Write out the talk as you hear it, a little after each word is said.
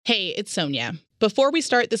Hey, it's Sonia. Before we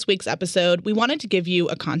start this week's episode, we wanted to give you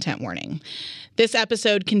a content warning. This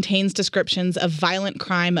episode contains descriptions of violent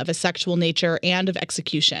crime of a sexual nature and of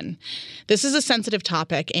execution. This is a sensitive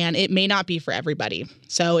topic, and it may not be for everybody.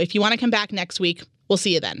 So if you want to come back next week, we'll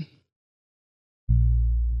see you then.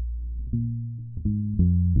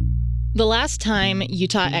 The last time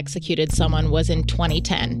Utah executed someone was in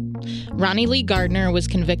 2010. Ronnie Lee Gardner was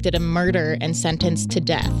convicted of murder and sentenced to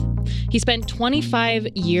death. He spent 25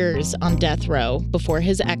 years on death row before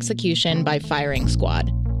his execution by firing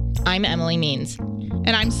squad. I'm Emily Means. And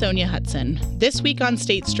I'm Sonia Hudson. This week on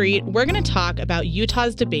State Street, we're going to talk about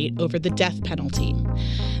Utah's debate over the death penalty.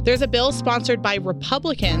 There's a bill sponsored by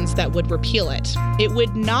Republicans that would repeal it. It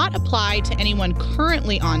would not apply to anyone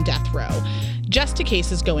currently on death row, just to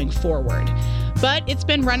cases going forward. But it's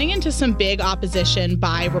been running into some big opposition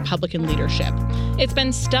by Republican leadership. It's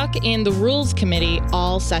been stuck in the Rules Committee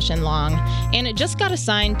all session long, and it just got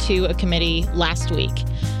assigned to a committee last week.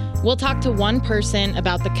 We'll talk to one person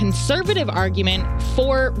about the conservative argument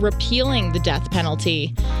for repealing the death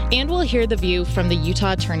penalty, and we'll hear the view from the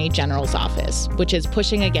Utah Attorney General's office, which is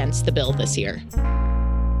pushing against the bill this year.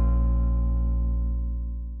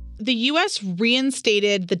 The U.S.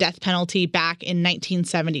 reinstated the death penalty back in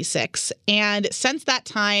 1976, and since that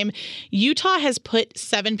time, Utah has put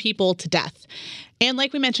 7 people to death. And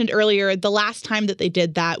like we mentioned earlier, the last time that they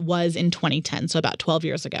did that was in 2010, so about 12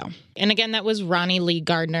 years ago. And again, that was Ronnie Lee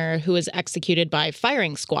Gardner, who was executed by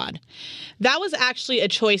firing squad. That was actually a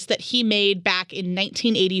choice that he made back in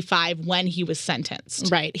 1985 when he was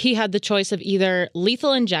sentenced. Right. He had the choice of either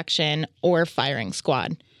lethal injection or firing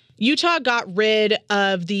squad. Utah got rid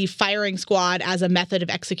of the firing squad as a method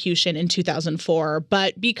of execution in 2004,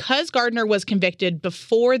 but because Gardner was convicted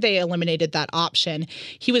before they eliminated that option,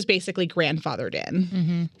 he was basically grandfathered in.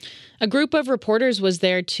 Mm-hmm. A group of reporters was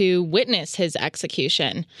there to witness his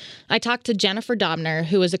execution. I talked to Jennifer Dobner,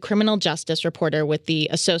 who was a criminal justice reporter with the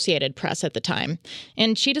Associated Press at the time,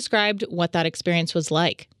 and she described what that experience was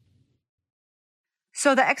like.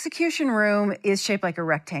 So the execution room is shaped like a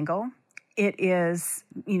rectangle. It is,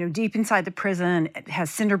 deep inside the prison. It has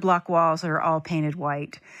cinder block walls that are all painted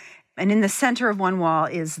white. And in the center of one wall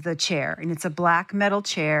is the chair. And it's a black metal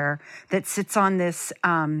chair that sits on this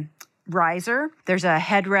riser. There's a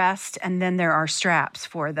headrest, and then there are straps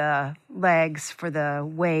for the legs, for the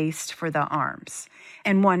waist, for the arms,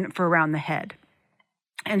 and one for around the head.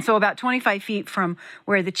 And so about 25 feet from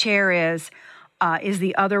where the chair is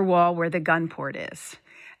the other wall where the gun port is.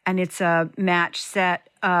 And it's a matched set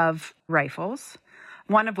of rifles,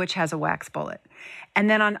 one of which has a wax bullet. And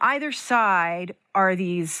then on either side are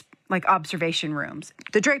these observation rooms.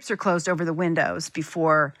 The drapes are closed over the windows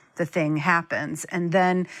before the thing happens. And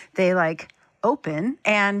then they open,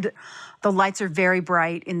 and the lights are very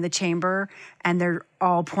bright in the chamber, and they're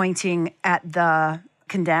all pointing at the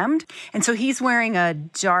condemned. And so he's wearing a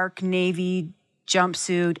dark navy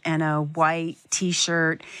jumpsuit and a white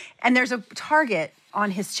T-shirt. And there's a target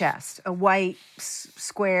on his chest, a white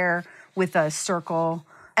square with a circle.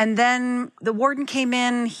 And then the warden came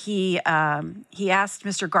in. He asked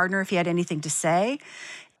Mr. Gardner if he had anything to say.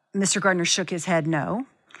 Mr. Gardner shook his head no.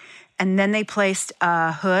 And then they placed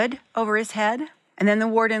a hood over his head. And then the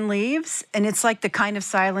warden leaves. And it's like the kind of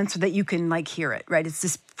silence that you can hear it, right? It's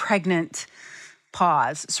this pregnant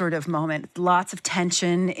pause sort of moment. Lots of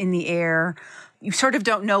tension in the air. You sort of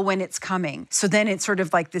don't know when it's coming. So then it's sort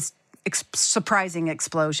of like this surprising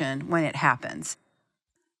explosion when it happens.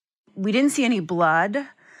 We didn't see any blood.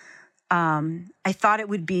 I thought it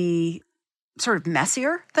would be sort of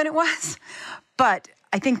messier than it was, but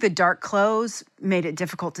I think the dark clothes made it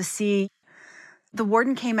difficult to see. The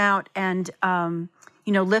warden came out and,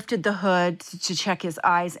 lifted the hood to check his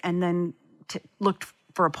eyes and then looked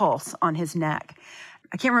for a pulse on his neck.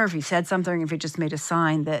 I can't remember if he said something or if he just made a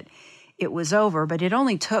sign that it was over, but it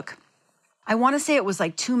only took, I want to say it was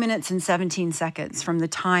 2 minutes and 17 seconds from the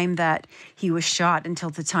time that he was shot until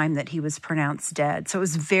the time that he was pronounced dead. So it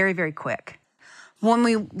was very, very quick. When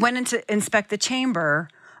we went in to inspect the chamber,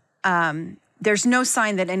 there's no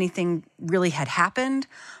sign that anything really had happened,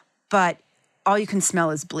 but all you can smell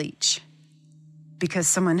is bleach because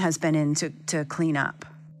someone has been in to clean up.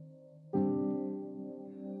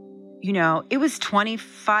 It was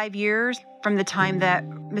 25 years from the time that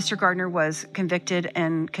Mr. Gardner was convicted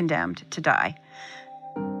and condemned to die.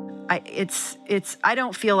 I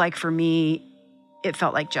don't feel like, for me, it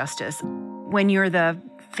felt like justice. When you're the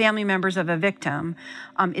family members of a victim,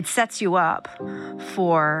 it sets you up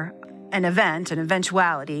for an event, an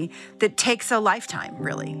eventuality that takes a lifetime,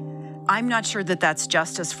 really. I'm not sure that that's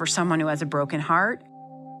justice for someone who has a broken heart.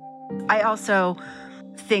 I also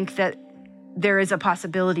think that there is a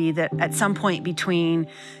possibility that at some point between,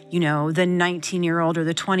 the 19-year-old or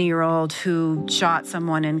the 20-year-old who shot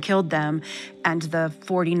someone and killed them and the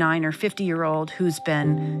 49 or 50-year-old who's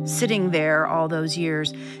been sitting there all those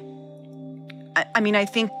years, I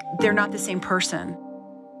think they're not the same person.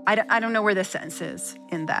 I don't know where the sense is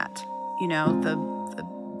in that.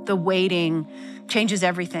 The waiting changes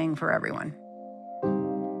everything for everyone.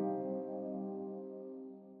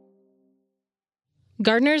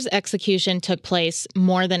 Gardner's execution took place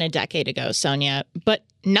more than a decade ago, Sonia, but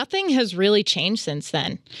nothing has really changed since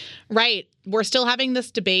then. Right. We're still having this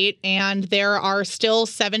debate, and there are still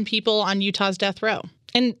 7 people on Utah's death row.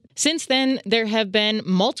 And since then, there have been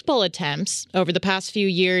multiple attempts over the past few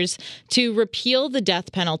years to repeal the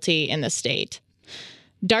death penalty in the state.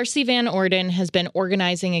 Darcy Van Orden has been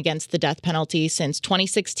organizing against the death penalty since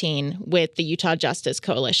 2016 with the Utah Justice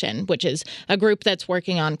Coalition, which is a group that's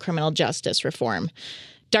working on criminal justice reform.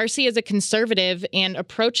 Darcy is a conservative and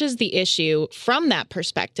approaches the issue from that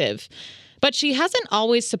perspective, but she hasn't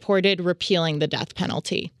always supported repealing the death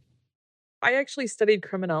penalty. I actually studied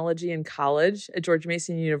criminology in college at George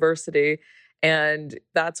Mason University, and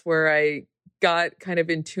that's where I got kind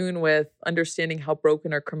of in tune with understanding how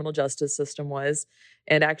broken our criminal justice system was,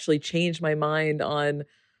 and actually changed my mind on,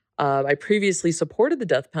 I previously supported the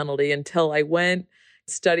death penalty until I went,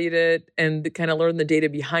 studied it, and kind of learned the data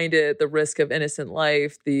behind it, the risk of innocent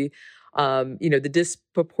life, the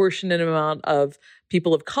disproportionate amount of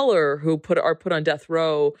people of color who are put on death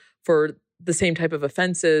row for the same type of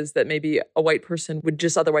offenses that maybe a white person would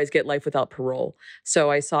just otherwise get life without parole. So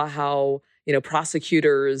I saw how,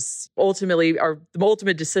 prosecutors ultimately are the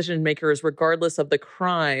ultimate decision makers, regardless of the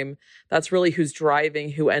crime. That's really who's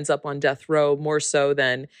driving who ends up on death row, more so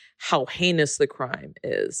than how heinous the crime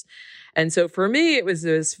is. And so for me, it was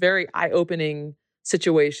this very eye-opening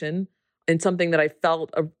situation and something that I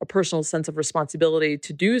felt a personal sense of responsibility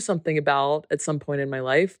to do something about at some point in my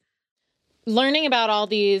life. Learning about all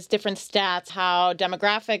these different stats, how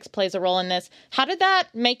demographics plays a role in this, how did that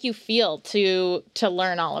make you feel to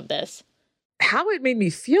learn all of this? How it made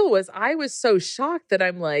me feel was I was so shocked that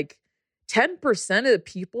I'm like, 10% of the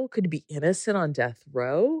people could be innocent on death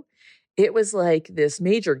row. It was like this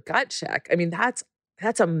major gut check. I mean, that's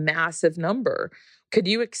a massive number. Could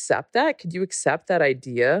you accept that? Could you accept that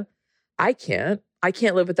idea? I can't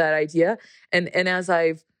live with that idea. And as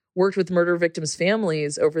I've worked with murder victims'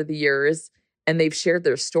 families over the years, and they've shared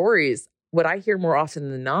their stories, what I hear more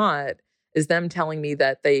often than not is them telling me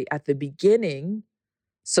that they, at the beginning,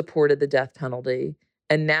 supported the death penalty.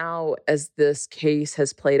 And now, as this case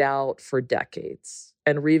has played out for decades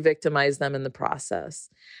and re-victimized them in the process,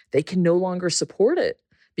 they can no longer support it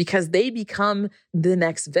because they become the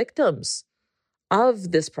next victims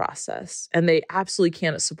of this process, and they absolutely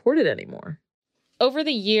can't support it anymore. Over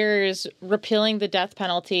the years, repealing the death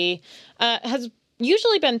penalty has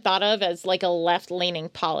usually been thought of as like a left-leaning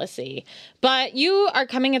policy. But you are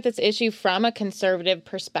coming at this issue from a conservative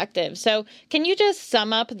perspective. So can you just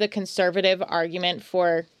sum up the conservative argument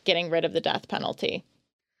for getting rid of the death penalty?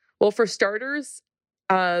 Well, for starters,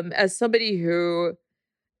 as somebody who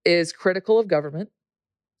is critical of government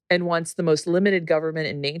and wants the most limited government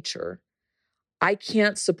in nature, I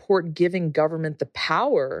can't support giving government the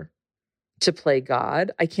power to play God.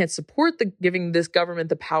 I can't support giving this government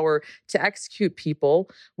the power to execute people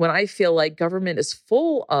when I feel like government is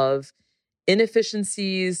full of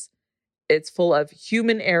inefficiencies. It's full of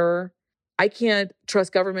human error. I can't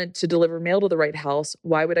trust government to deliver mail to the right house.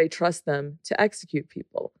 Why would I trust them to execute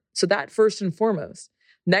people? So that first and foremost.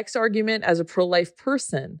 Next argument, as a pro-life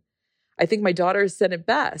person, I think my daughter said it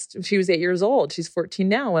best. She was 8 years old. She's 14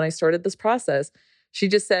 now when I started this process. She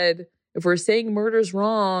just said, if we're saying murder's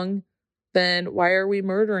wrong, then why are we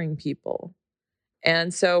murdering people?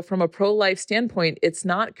 And so from a pro-life standpoint, it's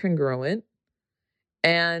not congruent.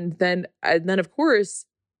 And then of course,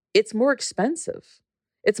 it's more expensive.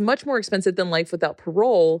 It's much more expensive than life without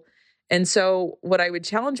parole. And so what I would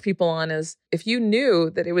challenge people on is if you knew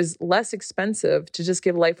that it was less expensive to just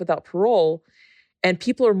give life without parole, and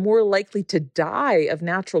people are more likely to die of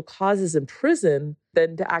natural causes in prison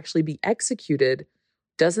than to actually be executed,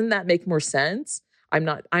 doesn't that make more sense? I'm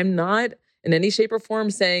not in any shape or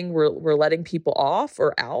form saying we're letting people off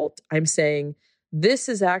or out. I'm saying this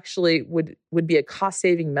is actually would be a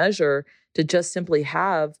cost-saving measure to just simply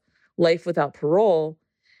have life without parole,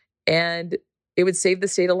 and it would save the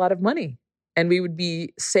state a lot of money, and we would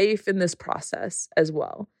be safe in this process as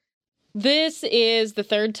well. This is the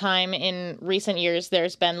third time in recent years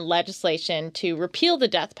there's been legislation to repeal the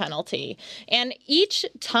death penalty. And each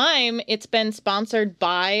time it's been sponsored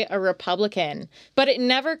by a Republican, but it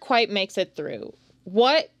never quite makes it through.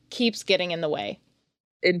 What keeps getting in the way?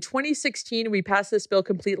 In 2016, we passed this bill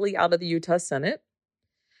completely out of the Utah Senate.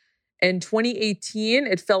 In 2018,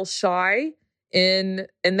 it fell shy in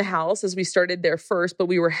the House as we started there first, but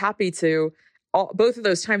we were happy to, both of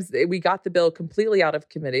those times, we got the bill completely out of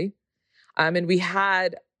committee. And we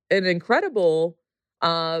had an incredible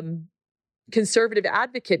conservative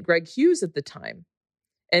advocate, Greg Hughes, at the time.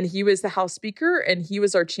 And he was the House Speaker, and he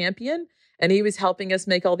was our champion, and he was helping us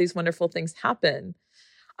make all these wonderful things happen.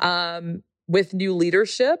 With new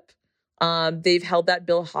leadership, they've held that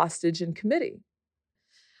bill hostage in committee.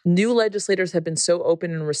 New legislators have been so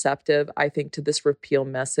open and receptive, I think, to this repeal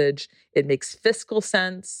message. It makes fiscal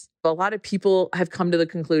sense. A lot of people have come to the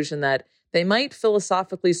conclusion that they might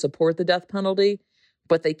philosophically support the death penalty,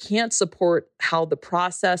 but they can't support how the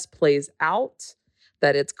process plays out,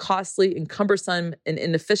 that it's costly and cumbersome and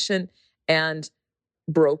inefficient and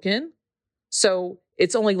broken. So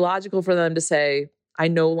it's only logical for them to say, I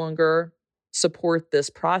no longer support this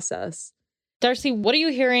process. Darcy, what are you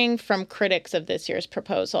hearing from critics of this year's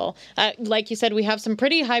proposal? Like you said, we have some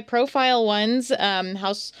pretty high-profile ones.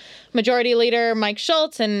 House Majority Leader Mike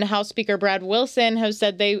Schultz and House Speaker Brad Wilson have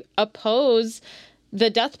said they oppose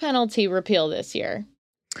the death penalty repeal this year.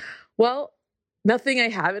 Well, nothing I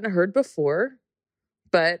haven't heard before,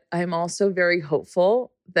 but I'm also very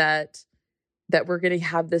hopeful that we're going to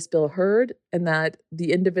have this bill heard and that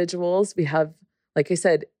the individuals we have, like I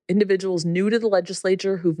said, individuals new to the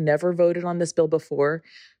legislature who've never voted on this bill before,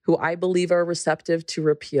 who I believe are receptive to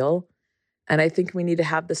repeal. And I think we need to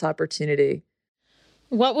have this opportunity.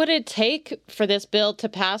 What would it take for this bill to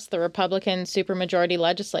pass the Republican supermajority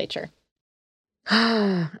legislature?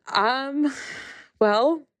 Well,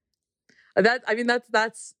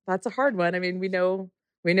 that's a hard one. I mean, we know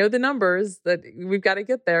the numbers that we've got to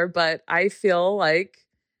get there, but I feel like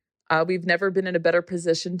we've never been in a better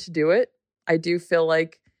position to do it. I do feel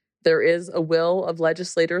like there is a will of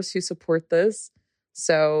legislators who support this.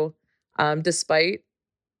 So despite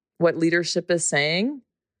what leadership is saying,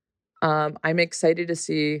 I'm excited to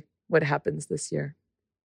see what happens this year.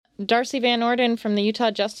 Darcy Van Orden from the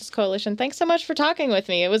Utah Justice Coalition, thanks so much for talking with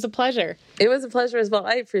me. It was a pleasure. It was a pleasure as well.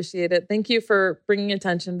 I appreciate it. Thank you for bringing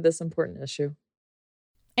attention to this important issue.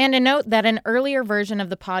 And a note that an earlier version of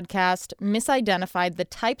the podcast misidentified the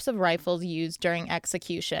types of rifles used during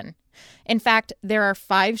execution. In fact, there are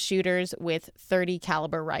 5 shooters with .30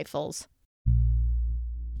 caliber rifles.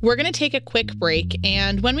 We're going to take a quick break,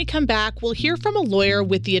 and when we come back, we'll hear from a lawyer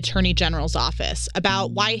with the Attorney General's office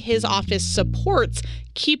about why his office supports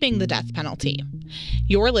keeping the death penalty.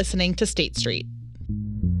 You're listening to State Street.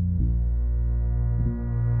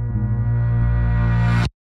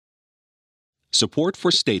 Support for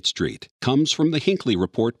State Street comes from the Hinckley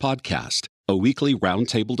Report podcast, a weekly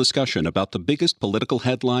roundtable discussion about the biggest political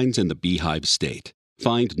headlines in the Beehive State.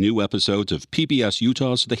 Find new episodes of PBS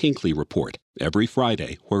Utah's The Hinckley Report every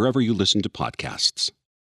Friday, wherever you listen to podcasts.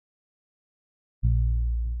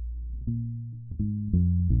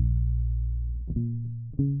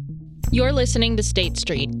 You're listening to State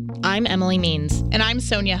Street. I'm Emily Means. And I'm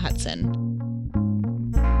Sonia Hudson.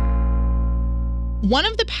 One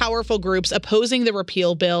of the powerful groups opposing the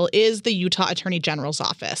repeal bill is the Utah Attorney General's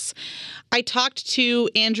office. I talked to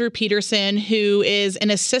Andrew Peterson, who is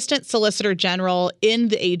an assistant solicitor general in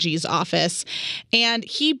the AG's office, and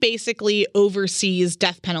he basically oversees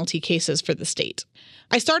death penalty cases for the state.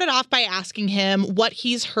 I started off by asking him what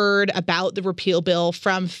he's heard about the repeal bill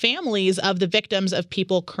from families of the victims of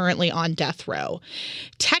people currently on death row.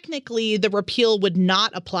 Technically, the repeal would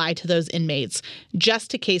not apply to those inmates,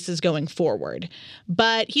 just to cases going forward.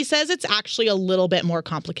 But he says it's actually a little bit more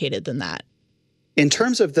complicated than that. In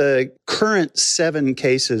terms of the current 7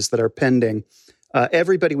 cases that are pending,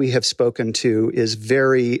 everybody we have spoken to is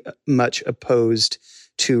very much opposed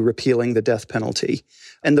to repealing the death penalty.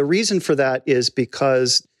 And the reason for that is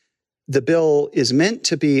because the bill is meant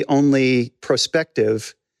to be only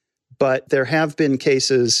prospective, but there have been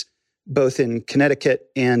cases both in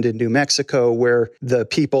Connecticut and in New Mexico where the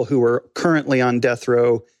people who are currently on death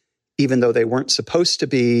row, even though they weren't supposed to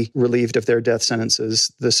be relieved of their death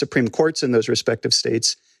sentences, the Supreme Courts in those respective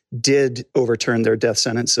states did overturn their death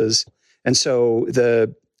sentences. And so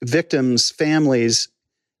the victims' families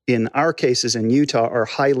in our cases in Utah are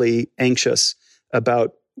highly anxious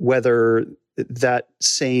about whether that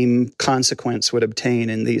same consequence would obtain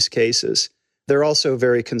in these cases. They're also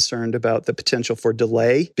very concerned about the potential for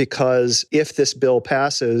delay because if this bill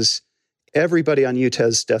passes, everybody on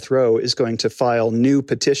Utah's death row is going to file new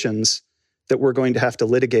petitions that we're going to have to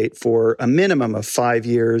litigate for a minimum of 5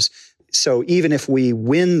 years. So even if we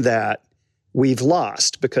win that, we've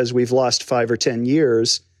lost because we've lost 5 or 10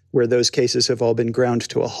 years where those cases have all been ground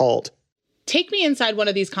to a halt. Take me inside one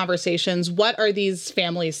of these conversations. What are these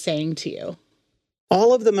families saying to you?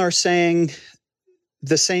 All of them are saying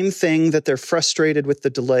the same thing, that they're frustrated with the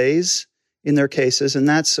delays in their cases, and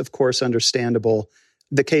that's, of course, understandable.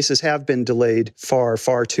 The cases have been delayed far,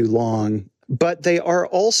 far too long, but they are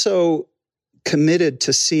also committed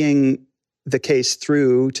to seeing the case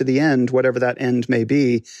through to the end, whatever that end may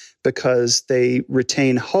be, because they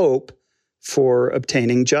retain hope for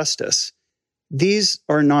obtaining justice. These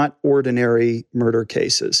are not ordinary murder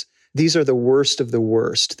cases. These are the worst of the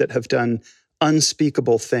worst that have done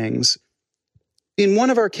unspeakable things. In one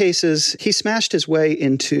of our cases, he smashed his way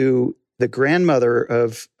into the grandmother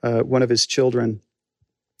of one of his children.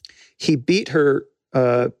 He beat her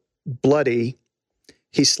bloody.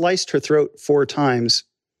 He sliced her throat 4 times.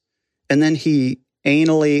 And then he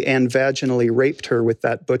anally and vaginally raped her with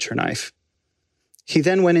that butcher knife. He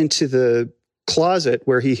then went into the closet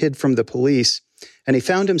where he hid from the police, and he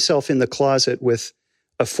found himself in the closet with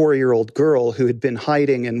a 4-year-old girl who had been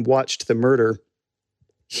hiding and watched the murder.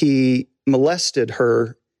 He molested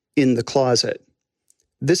her in the closet.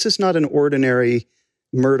 This is not an ordinary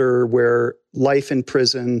murder where life in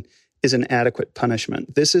prison is an adequate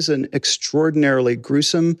punishment. This is an extraordinarily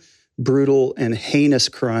gruesome, brutal, and heinous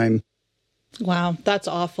crime. Wow, that's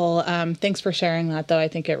awful. Thanks for sharing that, though. I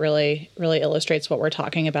think it really, really illustrates what we're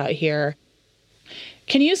talking about here.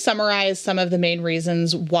 Can you summarize some of the main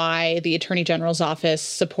reasons why the Attorney General's office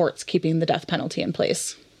supports keeping the death penalty in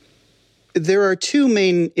place? There are 2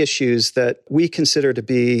 main issues that we consider to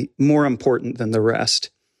be more important than the rest.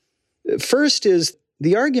 First is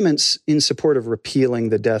the arguments in support of repealing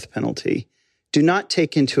the death penalty do not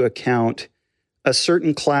take into account a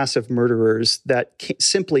certain class of murderers that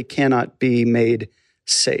simply cannot be made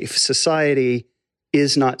safe. Society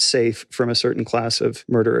is not safe from a certain class of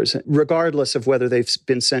murderers, regardless of whether they've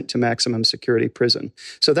been sent to maximum security prison.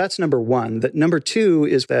 So that's number one. That number 2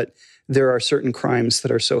 is that there are certain crimes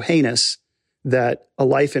that are so heinous that a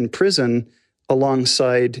life in prison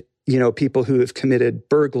alongside, people who have committed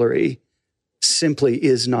burglary simply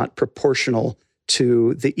is not proportional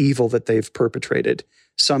to the evil that they've perpetrated.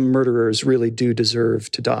 Some murderers really do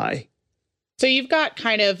deserve to die. So you've got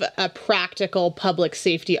kind of a practical public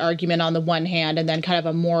safety argument on the one hand, and then kind of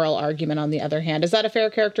a moral argument on the other hand. Is that a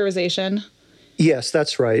fair characterization? Yes,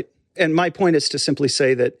 that's right. And my point is to simply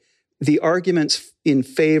say that the arguments in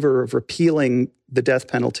favor of repealing the death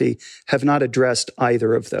penalty have not addressed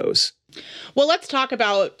either of those. Well, let's talk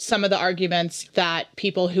about some of the arguments that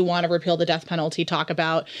people who want to repeal the death penalty talk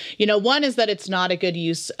about. One is that it's not a good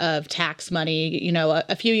use of tax money.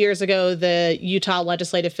 A few years ago, the Utah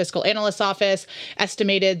Legislative Fiscal Analyst's Office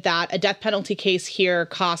estimated that a death penalty case here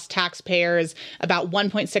cost taxpayers about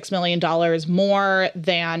 $1.6 million more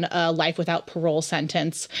than a life without parole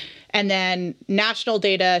sentence. And then national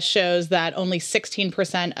data shows that only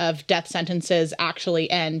 16% of death sentences actually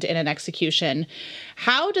end in an execution.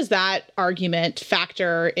 How does that argument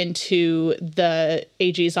factor into the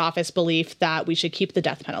AG's office belief that we should keep the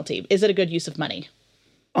death penalty? Is it a good use of money?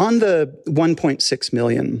 On the $1.6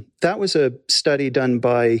 million, that was a study done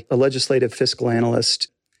by a legislative fiscal analyst.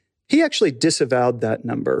 He actually disavowed that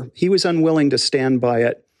number. He was unwilling to stand by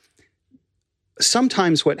it.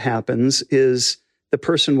 Sometimes what happens is the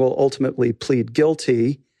person will ultimately plead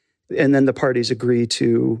guilty, and then the parties agree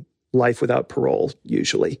to life without parole,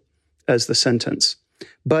 usually, as the sentence.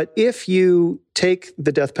 But if you take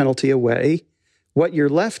the death penalty away, what you're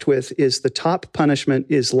left with is the top punishment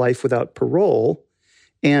is life without parole,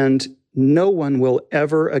 and no one will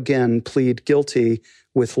ever again plead guilty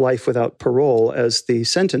with life without parole as the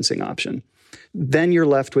sentencing option. Then you're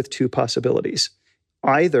left with 2 possibilities.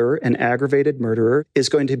 Either an aggravated murderer is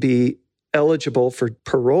going to be eligible for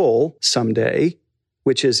parole someday,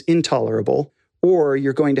 which is intolerable, or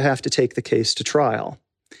you're going to have to take the case to trial.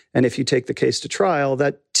 And if you take the case to trial,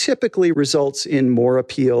 that typically results in more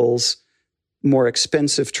appeals, more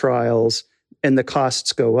expensive trials, and the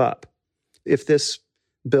costs go up. If this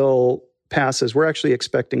bill passes, we're actually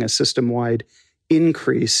expecting a system-wide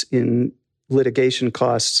increase in litigation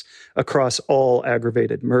costs across all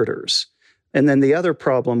aggravated murders. And then the other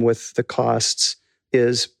problem with the costs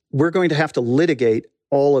is we're going to have to litigate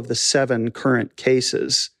all of the 7 current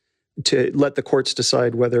cases to let the courts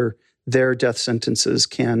decide whether their death sentences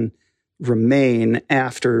can remain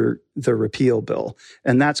after the repeal bill.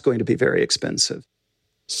 And that's going to be very expensive.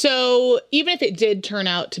 So even if it did turn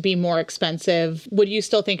out to be more expensive, would you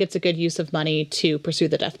still think it's a good use of money to pursue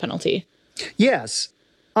the death penalty? Yes.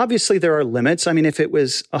 Obviously, there are limits. I mean, if it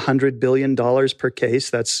was $100 billion per case,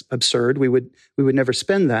 that's absurd. We would never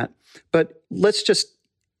spend that. But let's just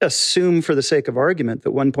assume for the sake of argument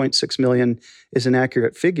that 1.6 million is an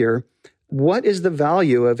accurate figure, what is the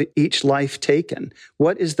value of each life taken?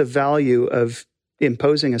 What is the value of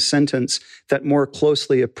imposing a sentence that more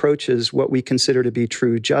closely approaches what we consider to be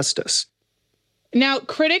true justice? Now,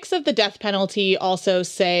 critics of the death penalty also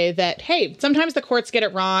say that, hey, sometimes the courts get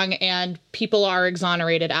it wrong and people are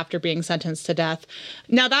exonerated after being sentenced to death.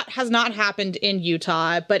 Now, that has not happened in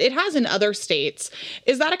Utah, but it has in other states.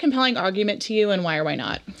 Is that a compelling argument to you, and why or why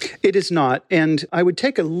not? It is not. And I would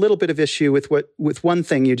take a little bit of issue with one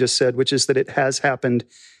thing you just said, which is that it has happened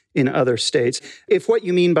in other states. If what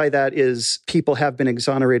you mean by that is people have been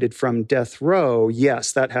exonerated from death row,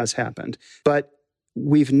 yes, that has happened. But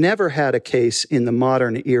we've never had a case in the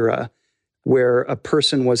modern era where a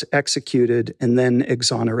person was executed and then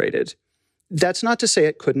exonerated. That's not to say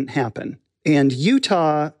it couldn't happen. And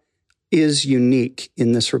Utah is unique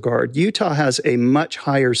in this regard. Utah has a much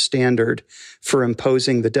higher standard for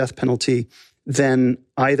imposing the death penalty than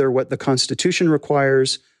either what the Constitution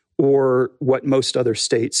requires or what most other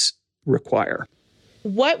states require.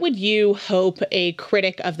 What would you hope a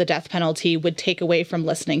critic of the death penalty would take away from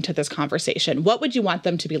listening to this conversation? What would you want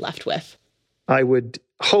them to be left with? I would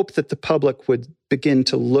hope that the public would begin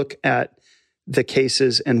to look at the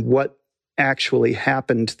cases and what actually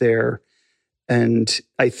happened there. And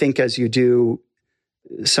I think as you do,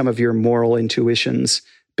 some of your moral intuitions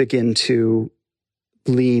begin to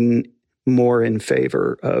lean more in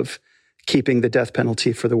favor of keeping the death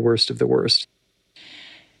penalty for the worst of the worst.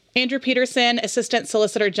 Andrew Peterson, Assistant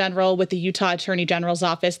Solicitor General with the Utah Attorney General's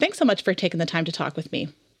Office. Thanks so much for taking the time to talk with me.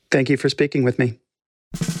 Thank you for speaking with me.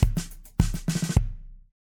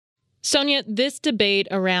 Sonia, this debate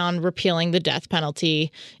around repealing the death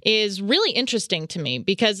penalty is really interesting to me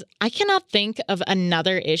because I cannot think of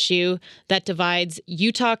another issue that divides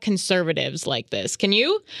Utah conservatives like this. Can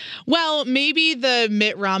you? Well, maybe the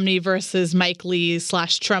Mitt Romney versus Mike Lee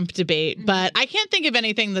 / Trump debate, but I can't think of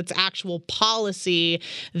anything that's actual policy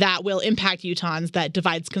that will impact Utahns that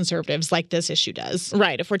divides conservatives like this issue does.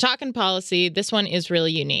 Right. If we're talking policy, this one is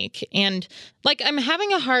really unique. And I'm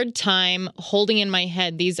having a hard time holding in my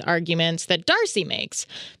head these arguments that Darcy makes.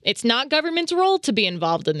 It's not government's role to be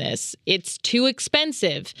involved in this. It's too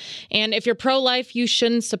expensive. And if you're pro-life, you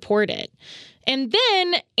shouldn't support it. And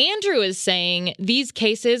then Andrew is saying these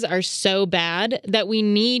cases are so bad that we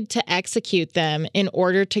need to execute them in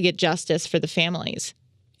order to get justice for the families.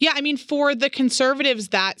 Yeah, I mean, for the conservatives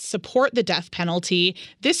that support the death penalty,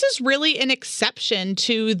 this is really an exception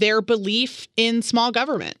to their belief in small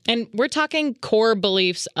government. And we're talking core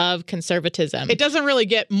beliefs of conservatism. It doesn't really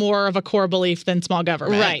get more of a core belief than small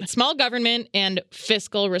government. Right. Small government and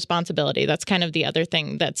fiscal responsibility. That's kind of the other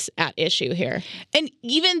thing that's at issue here. And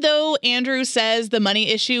even though Andrew says the money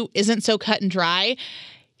issue isn't so cut and dry,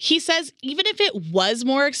 he says even if it was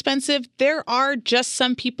more expensive, there are just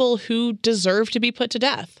some people who deserve to be put to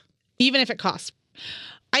death, even if it costs.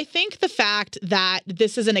 I think the fact that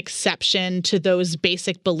this is an exception to those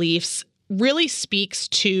basic beliefs really speaks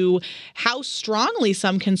to how strongly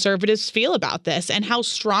some conservatives feel about this and how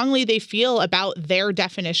strongly they feel about their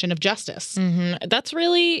definition of justice. Mm-hmm. That's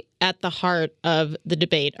really at the heart of the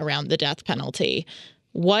debate around the death penalty.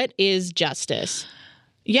 What is justice?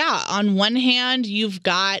 Yeah, on one hand, you've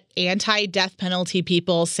got anti-death penalty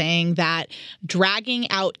people saying that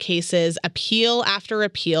dragging out cases, appeal after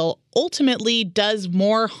appeal, ultimately does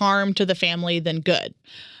more harm to the family than good.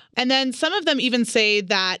 And then some of them even say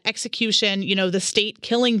that execution, the state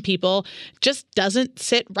killing people, just doesn't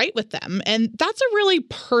sit right with them. And that's a really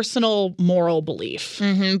personal moral belief.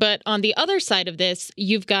 Mm-hmm. But on the other side of this,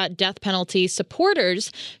 you've got death penalty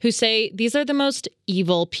supporters who say these are the most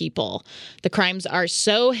evil people. The crimes are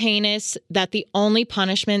so heinous that the only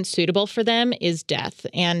punishment suitable for them is death.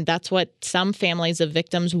 And that's what some families of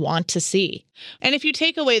victims want to see. And if you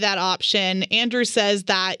take away that option, Andrew says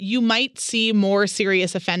that you might see more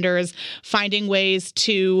serious offenders finding ways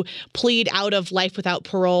to plead out of life without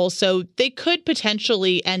parole, so they could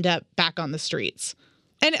potentially end up back on the streets.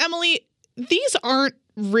 And Emily, these aren't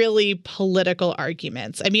really political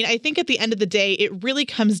arguments. I mean, I think at the end of the day, it really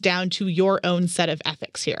comes down to your own set of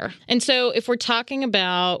ethics here. And so if we're talking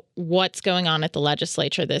about what's going on at the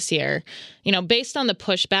legislature this year, based on the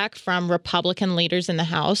pushback from Republican leaders in the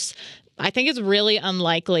House, I think it's really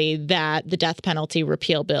unlikely that the death penalty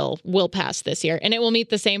repeal bill will pass this year, and it will meet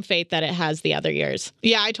the same fate that it has the other years.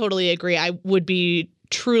 Yeah, I totally agree. I would be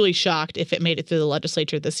truly shocked if it made it through the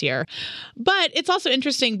legislature this year. But it's also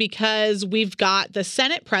interesting because we've got the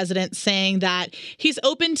Senate president saying that he's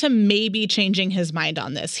open to maybe changing his mind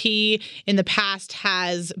on this. He, in the past,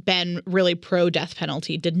 has been really pro-death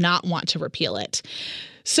penalty, did not want to repeal it.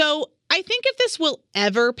 So I think if this will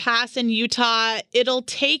ever pass in Utah, it'll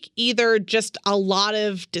take either just a lot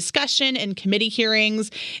of discussion in committee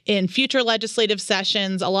hearings, in future legislative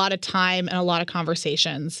sessions, a lot of time and a lot of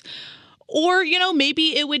conversations. Or,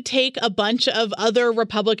 maybe it would take a bunch of other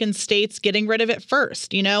Republican states getting rid of it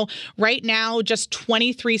first. Right now, just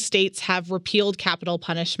 23 states have repealed capital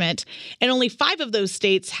punishment, and only 5 of those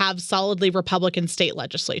states have solidly Republican state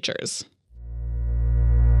legislatures.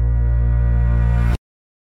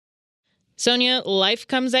 Sonia, life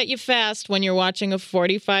comes at you fast when you're watching a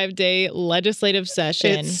 45-day legislative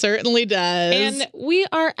session. It certainly does. And we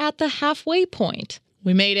are at the halfway point.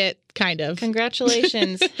 We made it, kind of.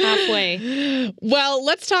 Congratulations, halfway. Well,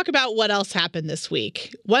 let's talk about what else happened this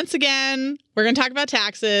week. Once again, we're going to talk about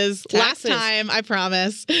taxes. Last time, I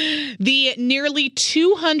promise. The nearly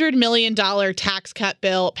 $200 million tax cut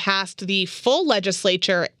bill passed the full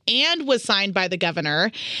legislature and was signed by the governor.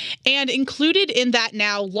 And included in that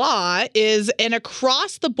now law is an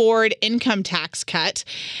across-the-board income tax cut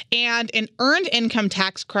and an earned income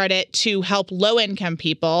tax credit to help low-income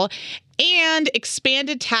people, and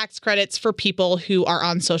expanded tax credits for people who are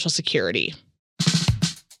on Social Security.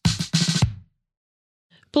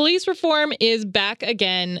 Police reform is back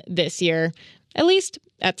again this year, at least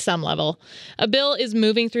at some level. A bill is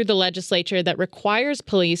moving through the legislature that requires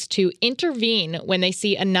police to intervene when they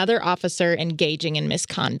see another officer engaging in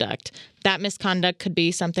misconduct. That misconduct could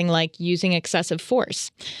be something like using excessive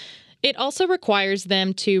force. It also requires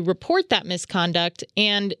them to report that misconduct,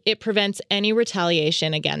 and it prevents any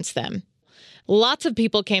retaliation against them. Lots of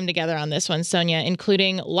people came together on this one, Sonia,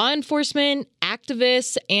 including law enforcement,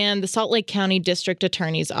 activists, and the Salt Lake County District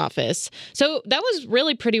Attorney's Office. So that was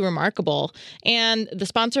really pretty remarkable, and the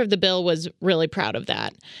sponsor of the bill was really proud of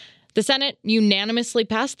that. The Senate unanimously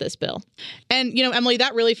passed this bill. And, Emily,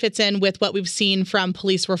 that really fits in with what we've seen from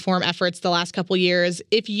police reform efforts the last couple years.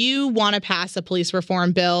 If you want to pass a police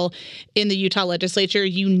reform bill in the Utah legislature,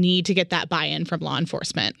 you need to get that buy-in from law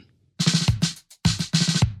enforcement.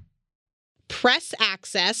 Press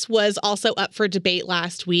access was also up for debate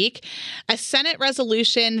last week. A Senate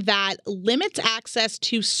resolution that limits access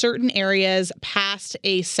to certain areas passed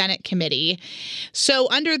a Senate committee. So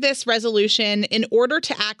under this resolution, in order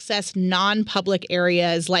to access non-public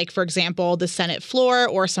areas, like, for example, the Senate floor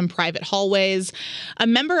or some private hallways, a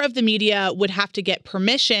member of the media would have to get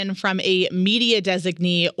permission from a media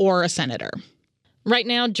designee or a senator. Right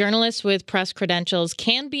now, journalists with press credentials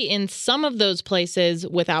can be in some of those places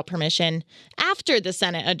without permission after the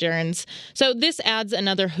Senate adjourns. So this adds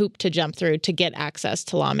another hoop to jump through to get access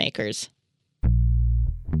to lawmakers.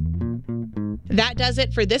 That does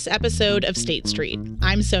it for this episode of State Street.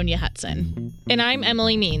 I'm Sonia Hudson. And I'm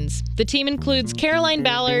Emily Means. The team includes Caroline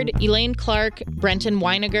Ballard, Elaine Clark, Brenton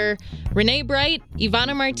Weiniger, Renee Bright,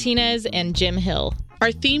 Ivana Martinez, and Jim Hill.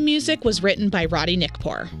 Our theme music was written by Roddy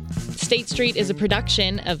Nickpour. State Street is a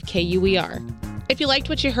production of KUER. If you liked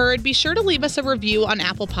what you heard, be sure to leave us a review on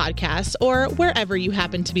Apple Podcasts or wherever you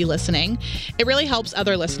happen to be listening. It really helps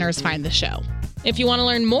other listeners find the show. If you want to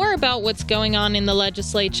learn more about what's going on in the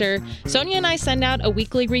legislature, Sonia and I send out a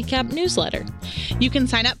weekly recap newsletter. You can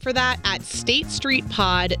sign up for that at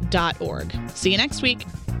statestreetpod.org. See you next week.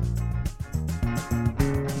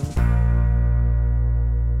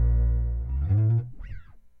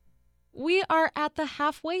 We are at the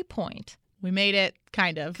halfway point. We made it,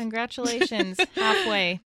 kind of. Congratulations,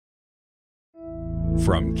 halfway.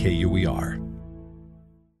 From KUER.